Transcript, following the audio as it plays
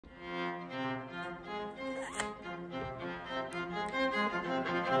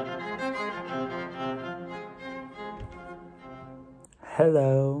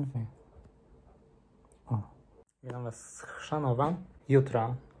Hello! O. Witam Was z Chrzanowa.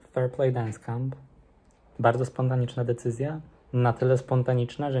 Jutro FAIRPLAY Dance Camp. Bardzo spontaniczna decyzja. Na tyle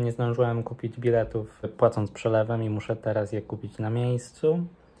spontaniczna, że nie zdążyłem kupić biletów płacąc przelewem i muszę teraz je kupić na miejscu.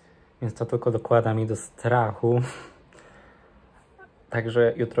 Więc to tylko dokłada mi do strachu.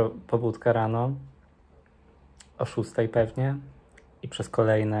 Także jutro pobudka rano o 6 pewnie i przez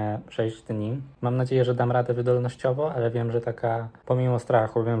kolejne 6 dni. Mam nadzieję, że dam radę wydolnościowo, ale wiem, że pomimo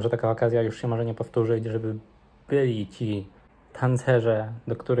strachu, wiem, że taka okazja już się może nie powtórzyć, żeby byli ci tancerze,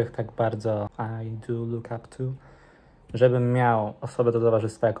 do których tak bardzo I do look up to, żebym miał osobę do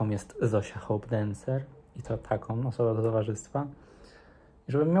towarzystwa, jaką jest Zosia Hope Dancer i to taką osobę do towarzystwa,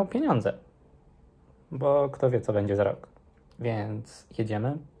 i żebym miał pieniądze, bo kto wie, co będzie za rok. Więc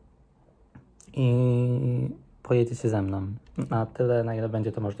jedziemy i pojedziecie ze mną. Na tyle, na ile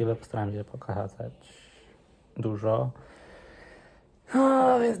będzie to możliwe, postaram się pokazać dużo.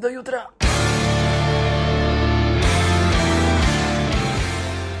 No, więc do jutra!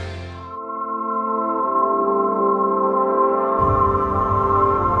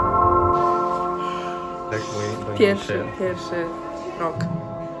 Pierwszy rok.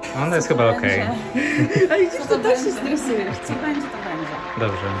 No, to jest chyba okej. Ale już to też się stresujesz. Co będzie, to będzie.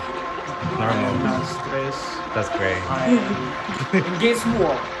 Dobrze. Normal. That's great. And guess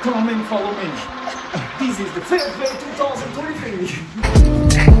what? Come and follow me. This is the FAIRPLAY 2023.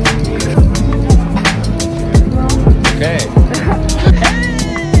 Okay.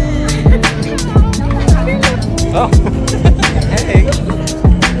 O! Hej!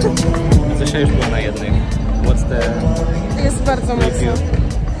 Zosia już była na jednej. What's the... Jest bardzo mocno.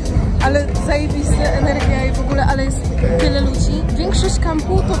 Ale zajebista energia i w ogóle, ale jest tyle ludzi. Większość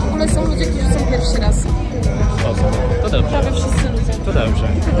kampu to w ogóle są ludzie, którzy są pierwszy raz. To dobrze. Prawie wszyscy ludzie. To dobrze.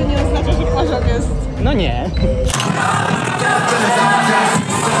 Tylko to nie oznacza, że poziom jest. No nie.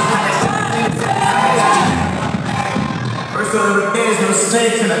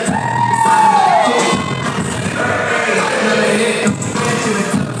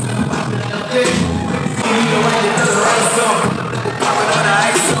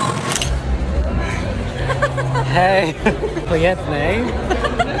 Hej, po jednej,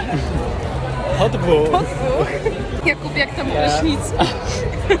 po dwóch. Jakub, jak tam prysznic?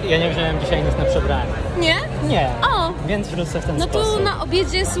 Ja nie wziąłem dzisiaj nic na przebranie. Nie? Nie. O! Więc wrócę w ten No sposób. to na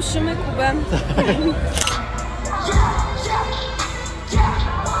obiedzie suszymy Kubę.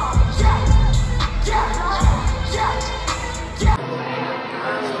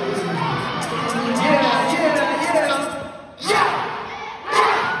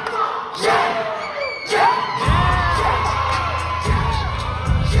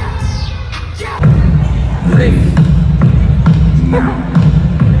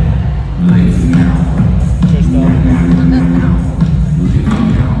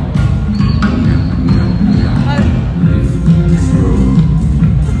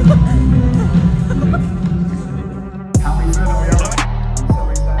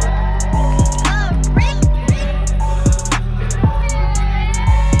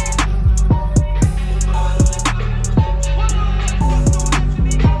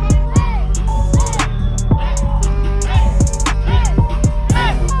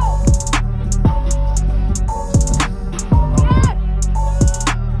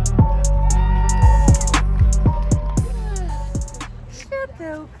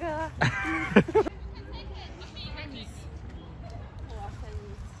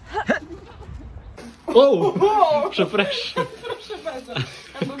 O! Przepraszam. Proszę bardzo.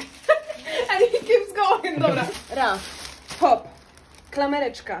 And he keeps going. Dobra. Raz. Hop.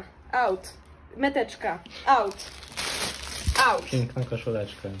 Klamereczka. Out. Meteczka. Out. Out. Piękna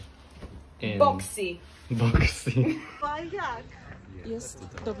koszuleczka. In. Boxy. Boxy. A jak? Jest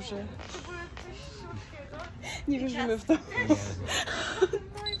dobrze. Nie wierzymy w to.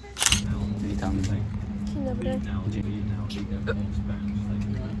 Witam. Dzień dobry.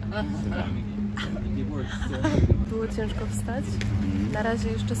 Było ciężko wstać. Na razie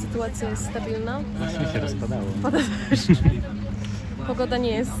jeszcze sytuacja jest stabilna. Właśnie się rozpadało. Pada deszcz. Pogoda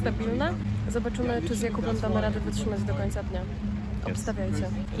nie jest stabilna. Zobaczymy, czy z Jakubem damy radę wytrzymać do końca dnia. Obstawiajcie.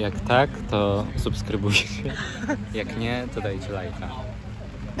 Jak tak, to subskrybujcie. Jak nie, to dajcie lajka.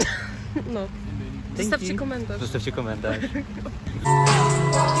 No. Zostawcie komentarz. Zostawcie komentarz.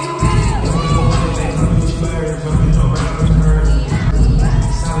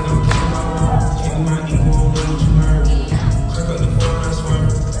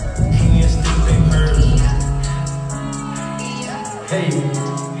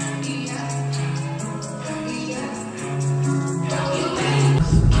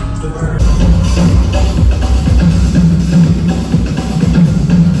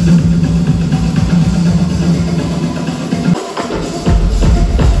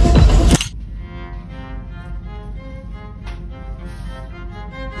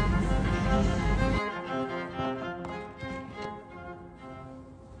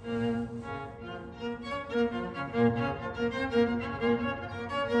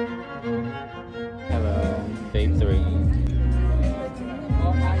 Day 3.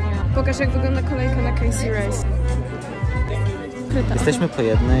 Pokaż, jak wygląda kolejka na Casey Race. Kryta. Jesteśmy po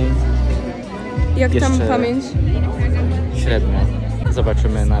jednej. Jak tam jeszcze pamięć? Średnio.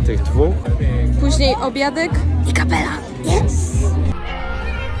 Zobaczymy na tych dwóch. Później obiadek i kapela. Yes!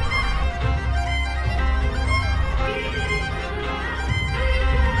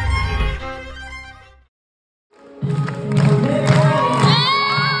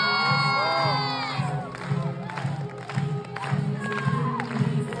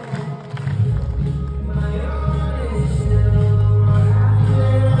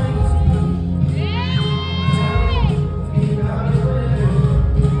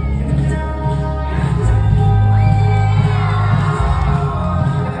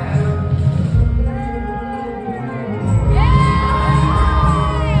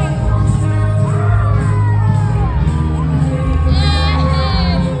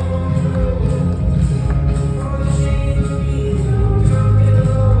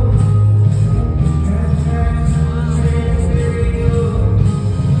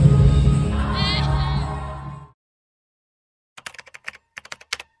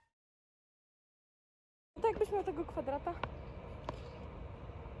 To jakbyś miał tego kwadrata?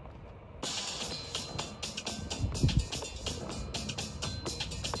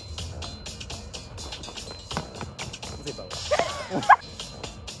 Zjebałem.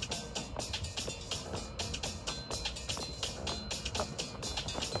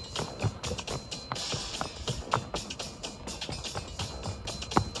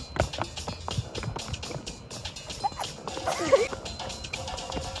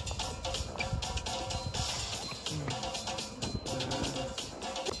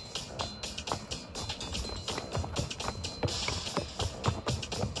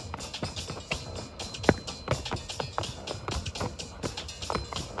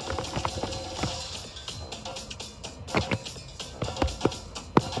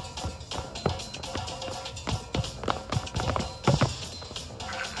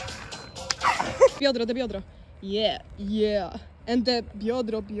 Biodro, the biodro. Yeah, yeah. And the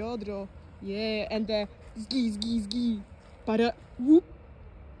biodro, biodro. Yeah, and the zgi, zgi, zgi. Para, whoop.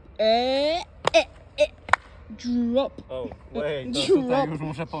 Drop. Oh, wait, to tutaj już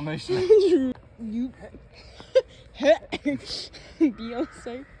muszę pomyśleć.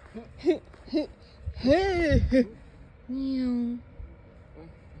 Beyoncé.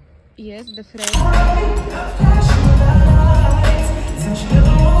 Yes, the phrase.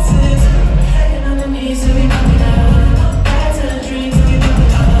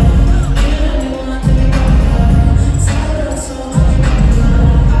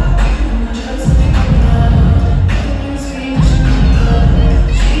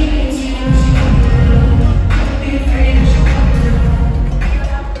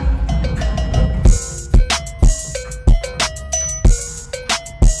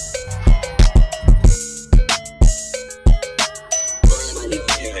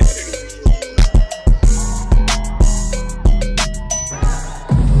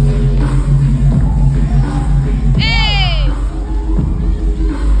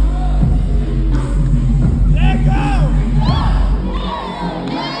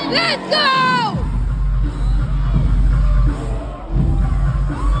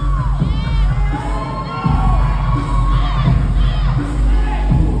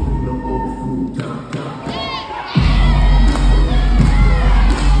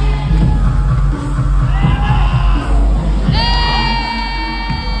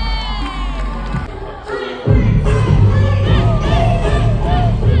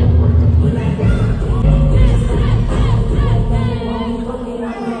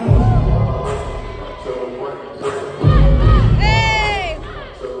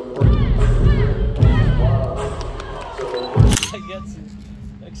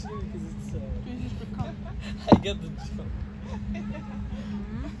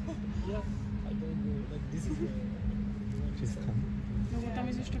 No bo tam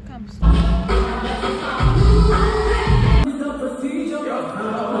jest jeszcze kamp.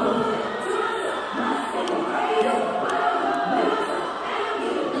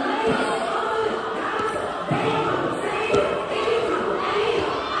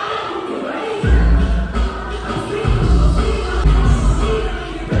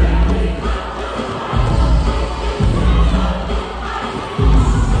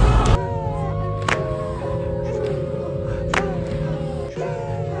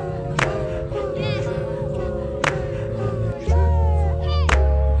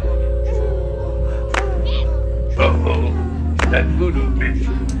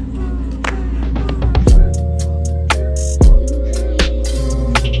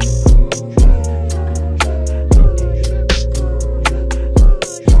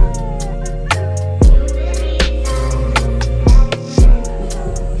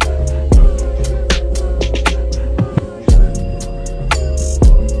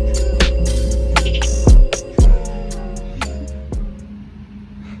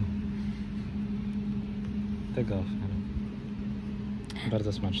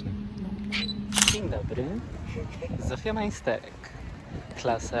 bardzo smaczny. Dzień dobry. Zofia Majsterek,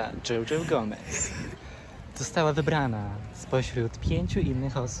 klasa Jojo Gomez, została wybrana spośród 5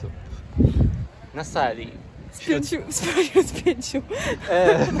 innych osób na sali. Spośród 5.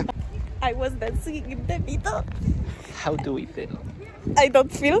 I was dancing in the middle. How do we feel? I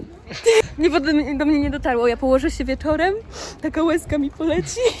don't feel. Do mnie nie dotarło. Ja położę się wieczorem, taka łezka mi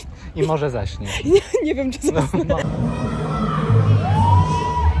poleci. I może zaśnie. Nie wiem, czy zasnę. No.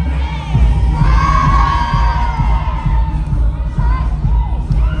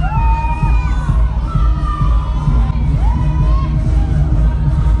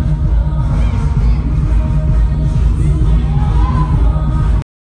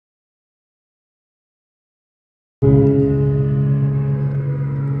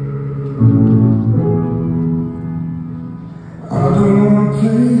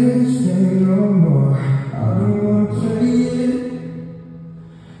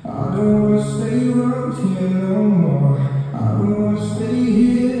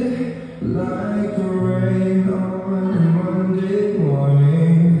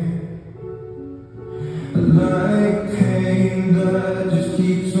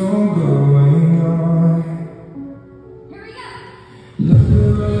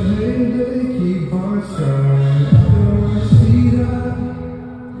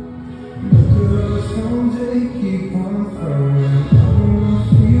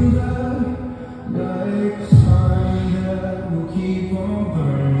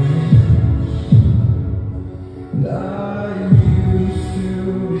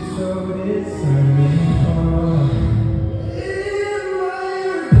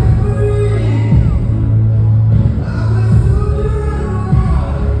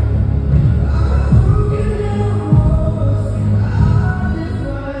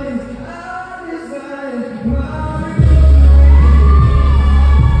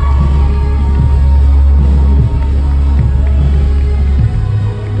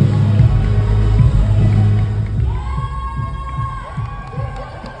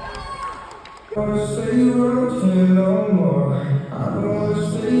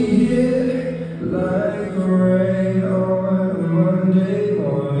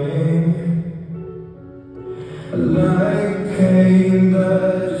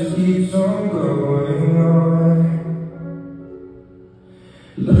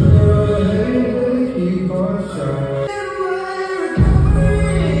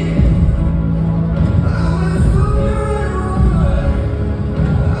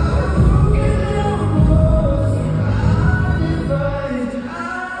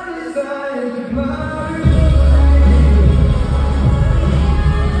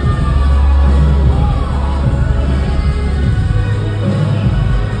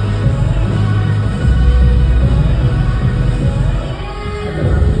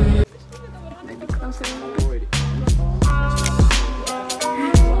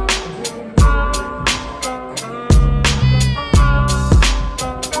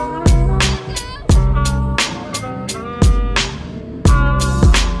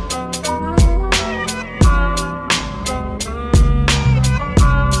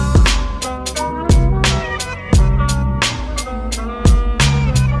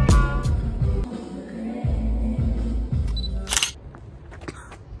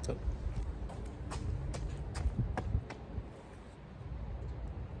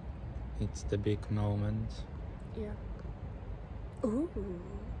 It's the big moment. Yeah.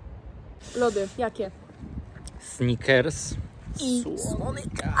 Lody, jakie? Snickers I słony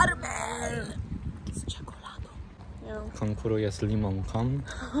karmel z czekoladą. Yeah. konkuruje z limonką.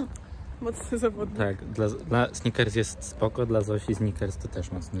 Mocny zawodnik. Tak, dla Snickers jest spoko, dla Zosi Snickers to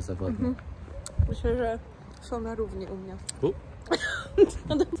też mocny zawodnik. Myślę, że są na równi u mnie.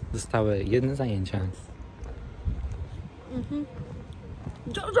 Zostały jedne zajęcia.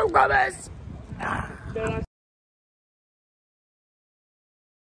 Jojo Gomez!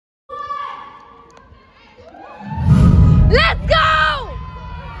 Let's go!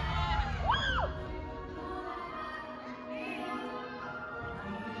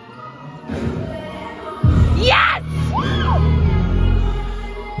 Yes!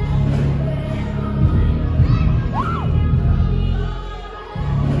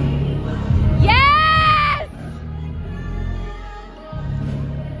 Yes!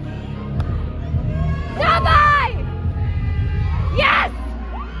 Come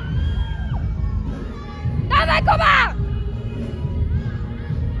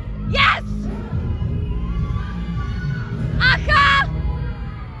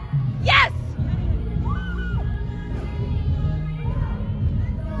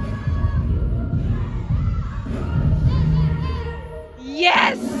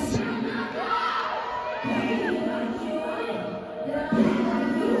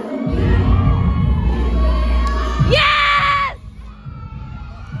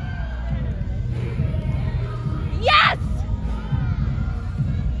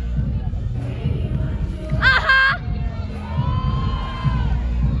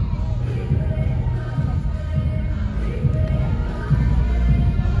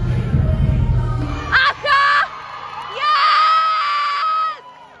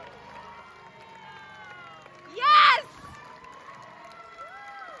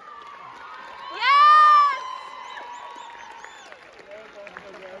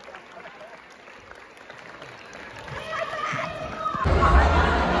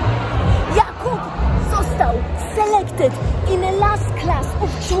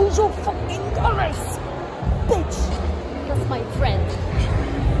true fucking colors, bitch. That's my friend.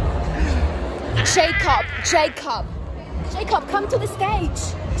 Jacob, come to the stage.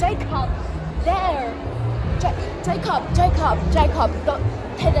 Jacob, there. Jacob, go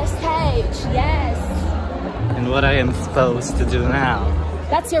to the stage. Yes. And what I am supposed to do now?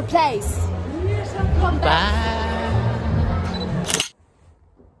 That's your place. Come back. Bye.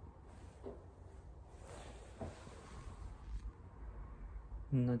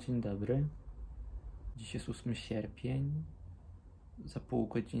 No dzień dobry. Dziś jest 8 sierpień. Za pół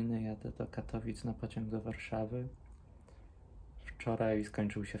godziny jadę do Katowic na pociąg do Warszawy. Wczoraj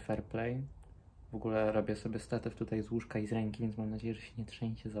skończył się FAIRPLAY. W ogóle robię sobie statyw tutaj z łóżka i z ręki, więc mam nadzieję, że się nie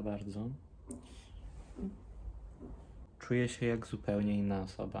trzęsie za bardzo. Czuję się jak zupełnie inna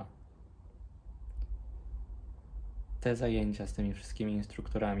osoba. Te zajęcia z tymi wszystkimi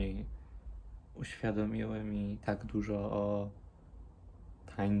instruktorami uświadomiły mi tak dużo o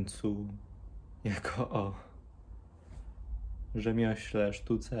tańcu, jako o rzemiośle,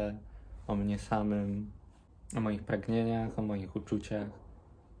 sztuce, o mnie samym, o moich pragnieniach, o moich uczuciach,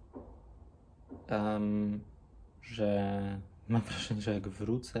 że mam wrażenie, że jak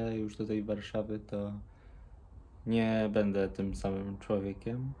wrócę już do tej Warszawy, to nie będę tym samym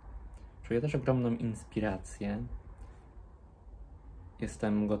człowiekiem. Czuję też ogromną inspirację.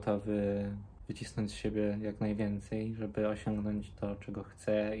 Jestem gotowy wycisnąć z siebie jak najwięcej, żeby osiągnąć to, czego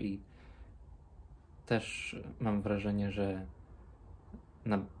chcę, i też mam wrażenie, że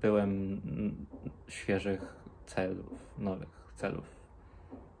nabyłem świeżych celów, nowych celów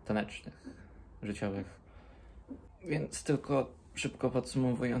tanecznych, życiowych. Więc tylko szybko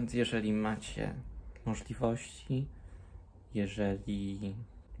podsumowując, jeżeli macie możliwości, jeżeli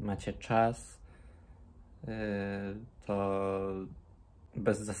macie czas, to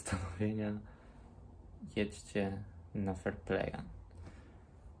bez zastanowienia jedźcie na FAIRPLAY'a.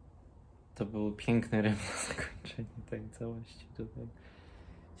 To był piękny rym na zakończenie tej całości tutaj.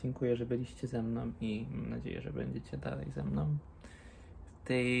 Dziękuję, że byliście ze mną i mam nadzieję, że będziecie dalej ze mną w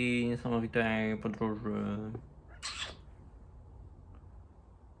tej niesamowitej podróży.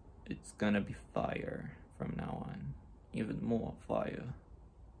 It's gonna be fire from now on. Even more fire.